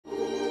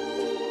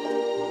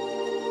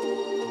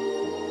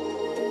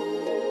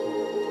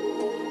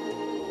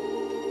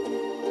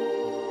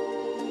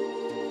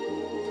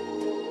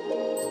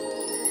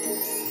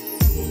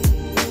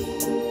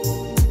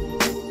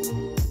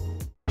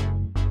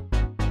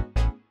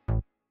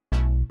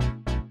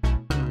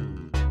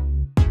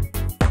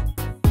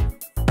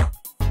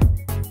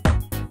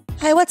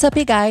Hi, what's up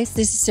you guys?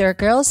 This is your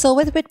girl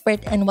Sewist with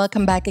Brit and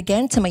welcome back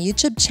again to my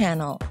YouTube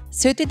channel.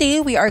 So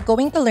today we are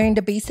going to learn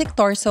the basic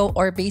torso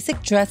or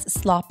basic dress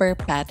slopper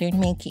pattern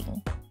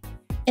making.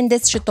 In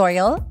this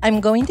tutorial,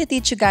 I'm going to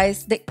teach you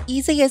guys the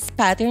easiest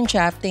pattern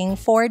drafting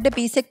for the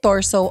basic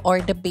torso or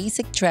the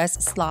basic dress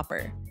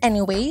slopper.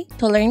 Anyway,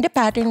 to learn the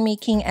pattern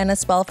making and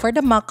as well for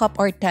the mock-up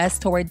or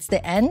test towards the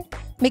end,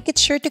 make it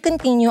sure to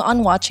continue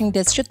on watching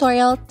this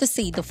tutorial to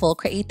see the full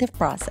creative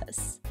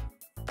process.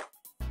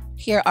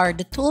 Here are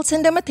the tools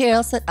and the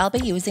materials that I'll be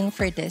using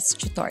for this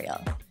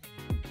tutorial.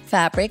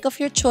 Fabric of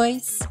your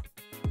choice,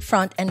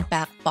 front and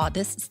back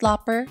bodice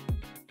slopper,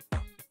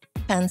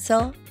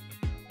 pencil,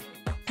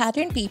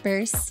 pattern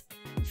papers,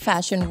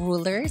 fashion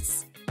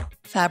rulers,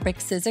 fabric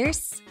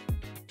scissors,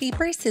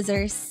 paper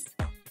scissors,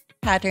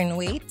 pattern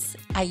weights.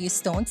 I use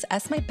stones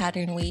as my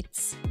pattern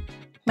weights,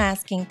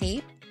 masking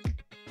tape,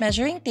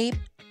 measuring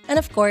tape, and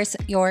of course,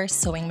 your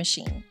sewing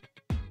machine.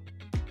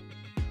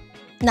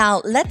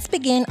 Now, let's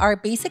begin our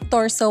basic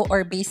torso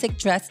or basic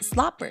dress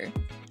slopper.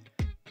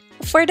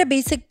 For the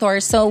basic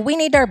torso, we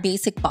need our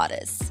basic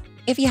bodice.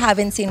 If you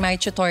haven't seen my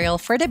tutorial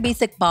for the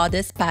basic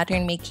bodice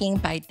pattern making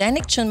by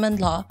Danik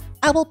Chunman-Law,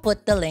 I will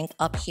put the link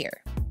up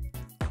here.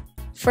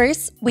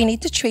 First, we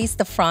need to trace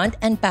the front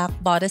and back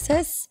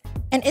bodices,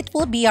 and it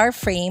will be our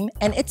frame,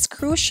 and it's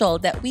crucial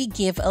that we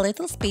give a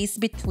little space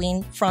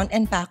between front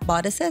and back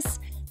bodices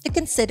to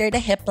consider the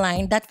hip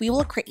line that we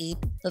will create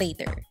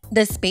later.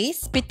 The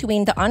space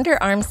between the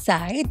underarm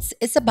sides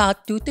is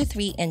about 2 to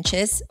 3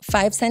 inches,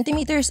 5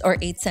 centimeters or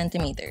 8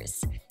 centimeters.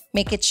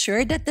 Make it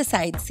sure that the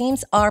side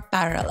seams are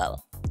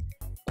parallel.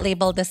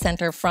 Label the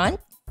center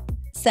front,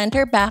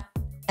 center back,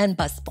 and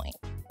bust point.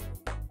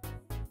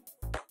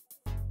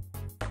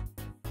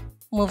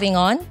 Moving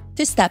on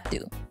to step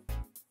 2.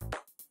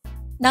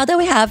 Now that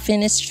we have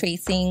finished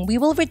tracing, we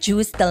will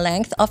reduce the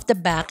length of the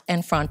back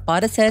and front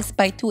bodices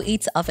by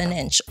 2/8 of an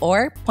inch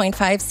or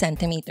 0.5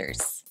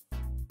 centimeters.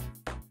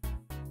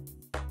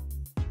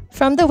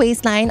 From the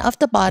waistline of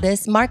the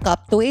bodice, mark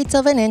up 2/8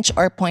 of an inch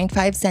or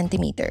 0.5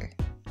 centimeter.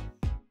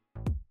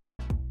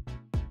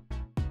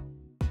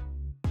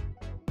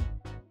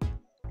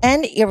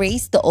 And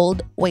erase the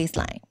old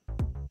waistline.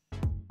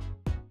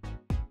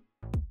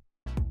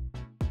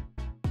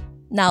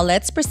 Now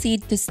let's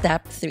proceed to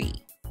step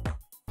 3.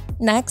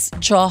 Next,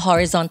 draw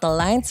horizontal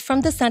lines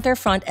from the center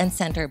front and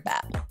center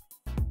back.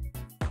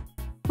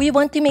 We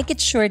want to make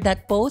it sure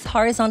that both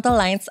horizontal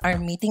lines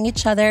are meeting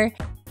each other.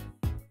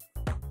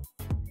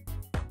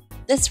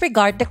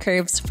 Disregard the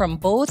curves from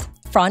both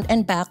front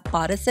and back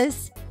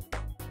bodices.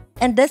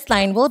 And this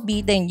line will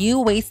be the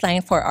new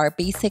waistline for our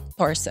basic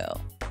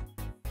torso.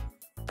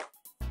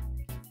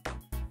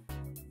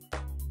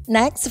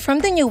 Next,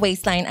 from the new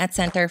waistline at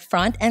center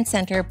front and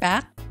center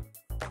back,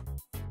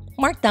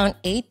 mark down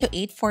 8 to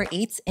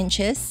 8/4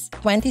 inches,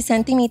 20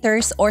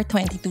 centimeters or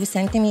 22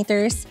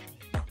 centimeters,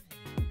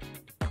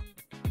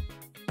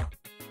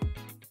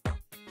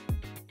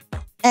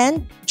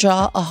 and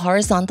draw a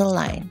horizontal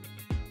line.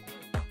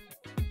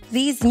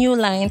 These new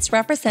lines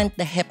represent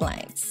the hip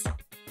lines.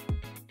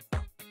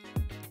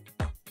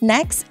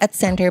 Next, at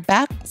center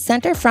back,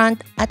 center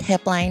front, at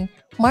hip line,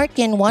 mark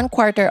in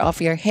 1/4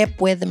 of your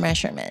hip width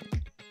measurement.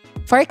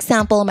 For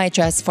example, my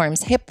dress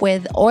form's hip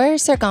width or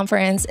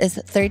circumference is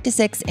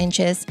 36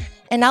 inches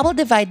and I will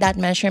divide that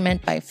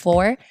measurement by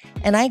 4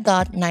 and I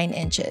got 9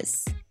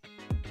 inches.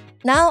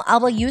 Now,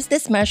 I will use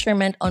this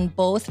measurement on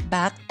both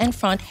back and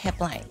front hip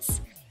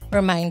lines.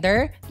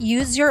 Reminder,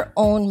 use your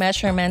own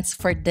measurements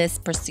for this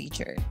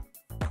procedure.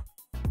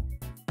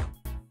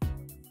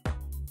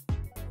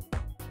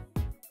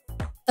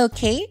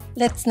 Okay,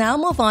 let's now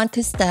move on to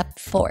step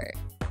 4.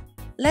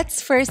 Let's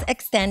first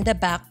extend the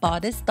back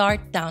bodice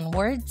dart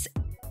downwards,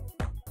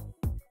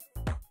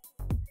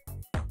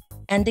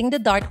 ending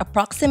the dart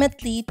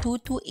approximately 2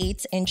 to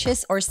 8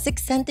 inches or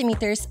 6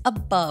 centimeters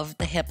above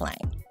the hip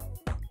line.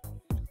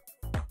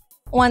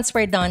 Once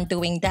we're done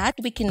doing that,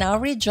 we can now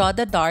redraw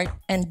the dart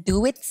and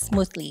do it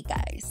smoothly,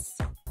 guys.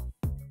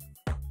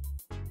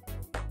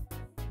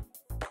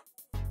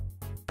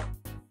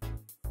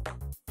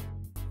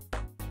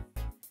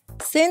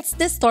 Since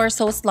this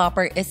torso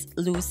slopper is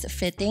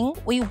loose-fitting,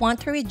 we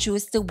want to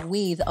reduce the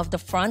width of the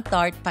front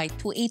dart by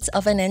 2/8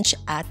 of an inch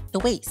at the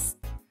waist.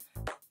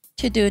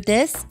 To do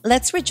this,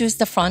 let's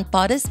reduce the front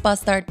bodice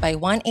bust dart by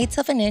 1/8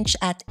 of an inch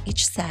at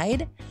each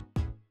side.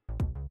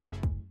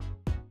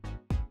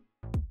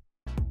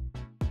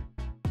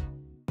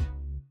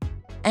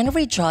 And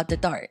redraw the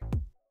dart.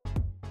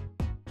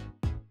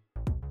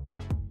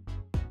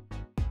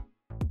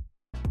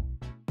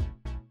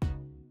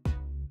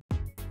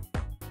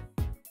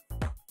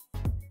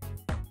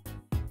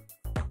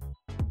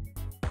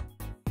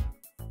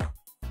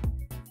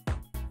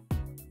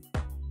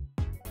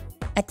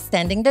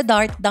 Extending the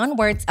dart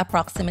downwards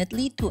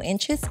approximately 2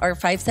 inches or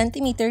 5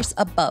 centimeters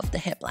above the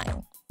hip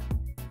line.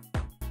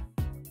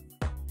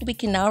 We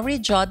can now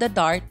redraw the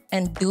dart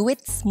and do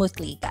it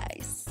smoothly,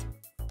 guys.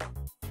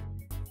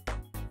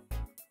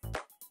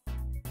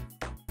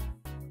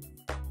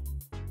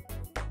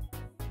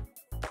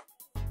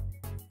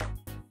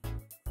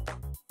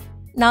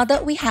 Now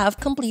that we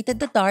have completed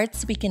the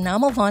darts, we can now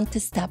move on to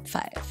step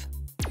 5.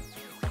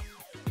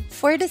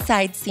 For the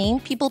side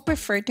seam, people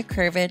prefer to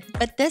curve it,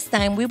 but this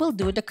time we will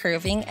do the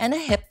curving and a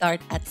hip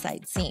dart at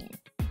side seam.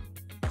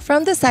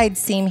 From the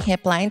side seam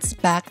hip lines,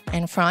 back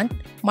and front,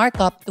 mark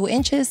up 2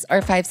 inches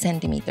or 5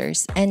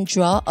 centimeters and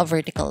draw a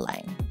vertical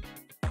line.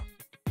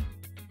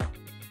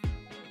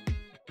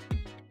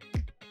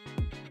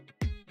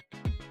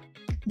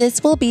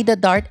 This will be the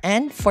dart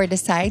end for the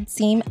side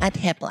seam at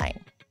hip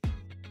line.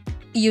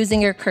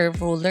 Using your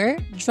curve ruler,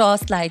 draw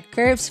slide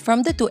curves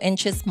from the 2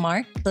 inches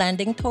mark,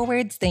 blending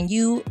towards the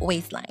new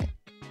waistline.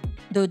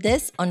 Do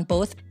this on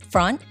both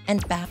front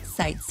and back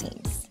side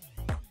seams.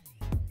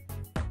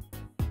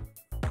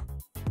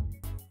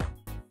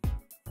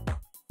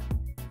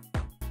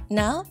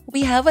 Now,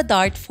 we have a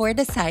dart for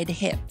the side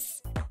hips.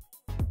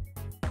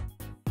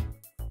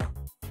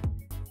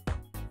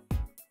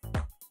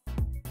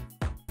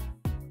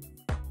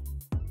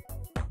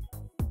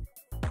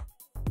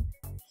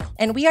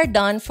 And we are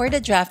done for the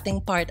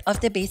drafting part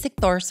of the basic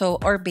torso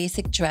or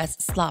basic dress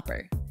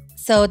slopper.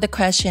 So the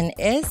question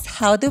is,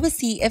 how do we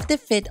see if the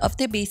fit of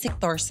the basic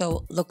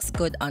torso looks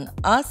good on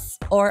us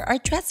or our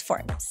dress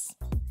forms?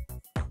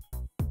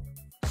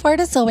 For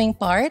the sewing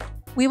part,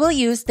 we will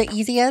use the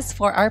easiest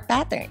for our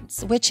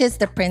patterns, which is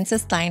the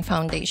Princess Line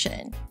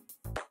foundation.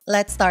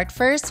 Let's start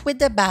first with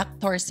the back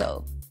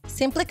torso.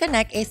 Simply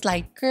connect a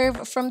slide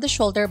curve from the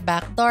shoulder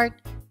back dart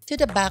to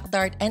the back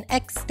dart and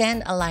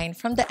extend a line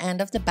from the end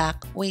of the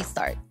back waist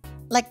dart,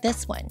 like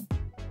this one.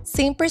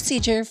 Same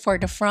procedure for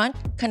the front,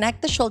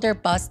 connect the shoulder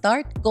bust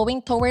dart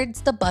going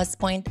towards the bust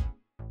point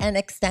and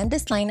extend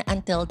this line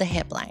until the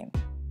hip line.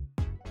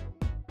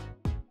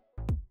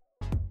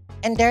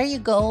 And there you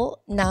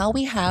go, now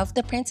we have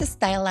the princess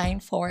style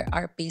line for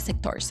our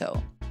basic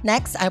torso.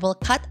 Next, I will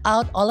cut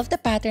out all of the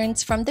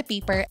patterns from the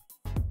paper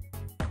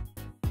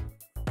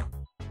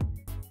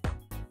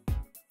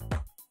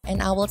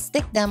and I will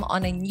stick them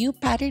on a new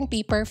pattern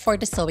paper for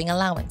the sewing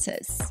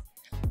allowances.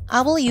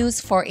 I will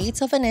use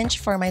 4/8 of an inch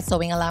for my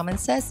sewing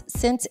allowances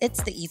since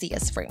it's the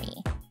easiest for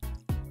me.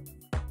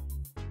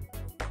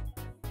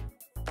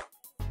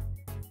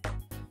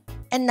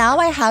 And now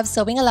I have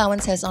sewing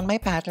allowances on my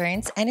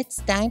patterns and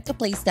it's time to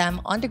place them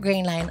on the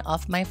grain line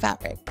of my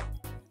fabric.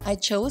 I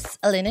chose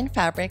a linen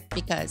fabric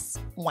because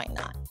why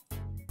not?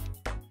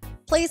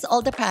 Place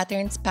all the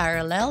patterns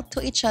parallel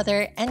to each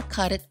other and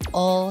cut it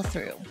all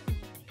through.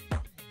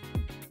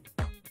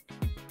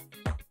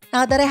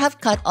 Now that I have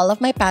cut all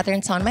of my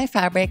patterns on my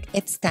fabric,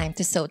 it's time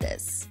to sew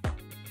this.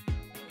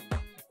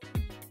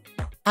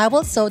 I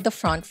will sew the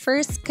front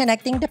first,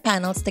 connecting the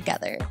panels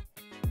together.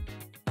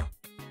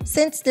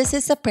 Since this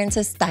is a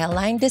princess style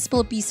line, this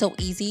will be so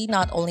easy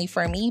not only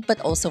for me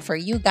but also for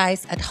you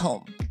guys at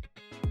home.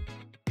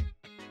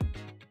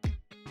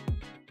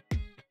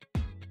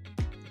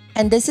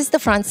 And this is the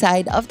front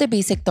side of the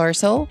basic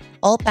torso.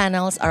 All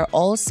panels are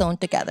all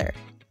sewn together.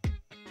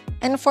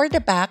 And for the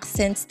back,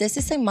 since this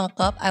is a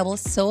mock-up, I will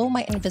sew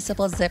my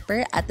invisible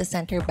zipper at the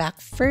center back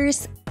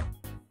first.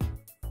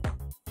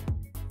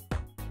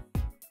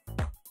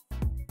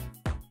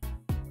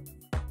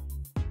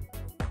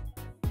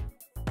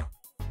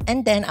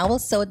 And then I will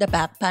sew the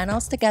back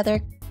panels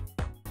together.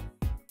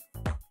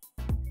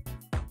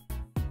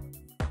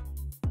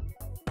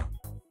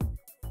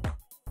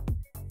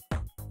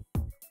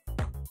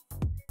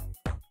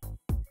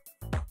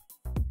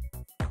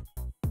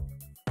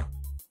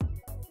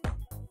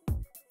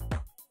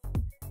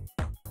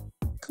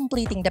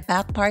 Completing the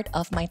back part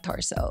of my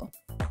torso.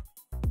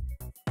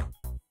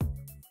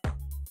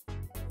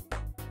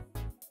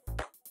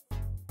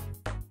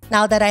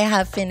 Now that I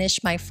have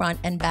finished my front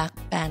and back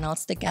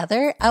panels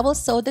together, I will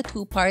sew the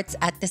two parts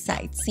at the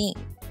side seam.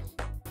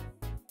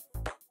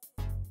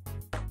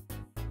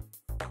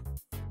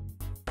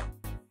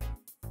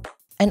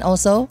 And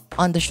also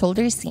on the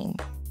shoulder seam.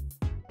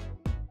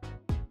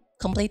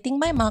 Completing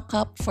my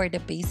mock-up for the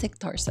basic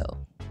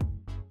torso.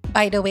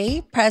 By the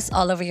way, press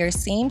all of your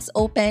seams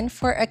open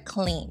for a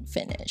clean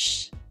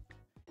finish.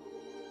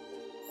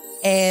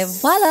 Et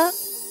voila!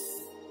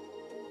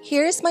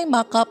 Here's my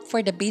mock-up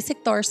for the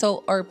basic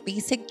torso or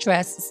basic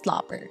dress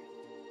slopper.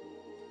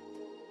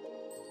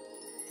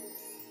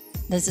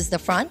 This is the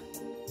front.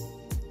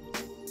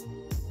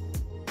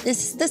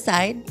 This is the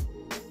side.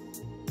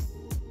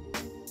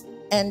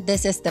 And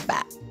this is the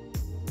back.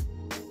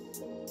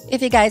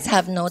 If you guys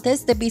have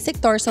noticed, the basic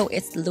torso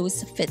is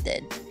loose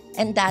fitted.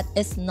 And that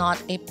is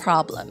not a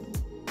problem.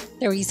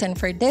 The reason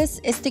for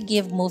this is to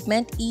give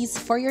movement ease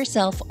for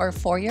yourself or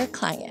for your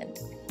client.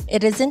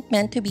 It isn't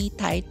meant to be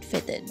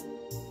tight-fitted.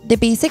 The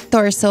basic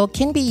torso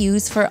can be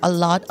used for a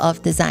lot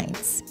of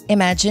designs.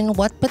 Imagine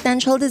what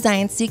potential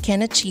designs you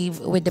can achieve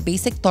with the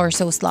basic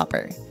torso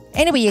slopper.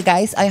 Anyway, you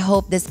guys, I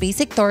hope this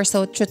basic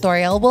torso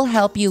tutorial will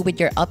help you with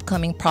your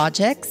upcoming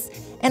projects.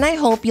 And I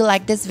hope you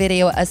like this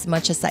video as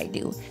much as I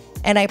do.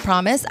 And I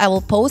promise I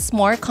will post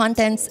more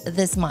contents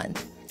this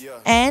month.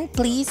 And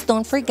please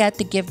don't forget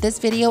to give this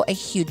video a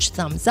huge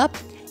thumbs up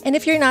And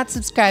if you're not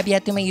subscribed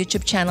yet to my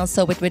YouTube channel,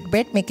 Sew It with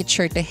Brit, make it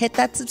sure to hit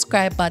that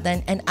subscribe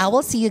button and I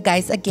will see you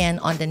guys again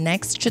on the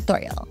next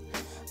tutorial.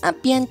 A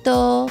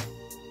biento!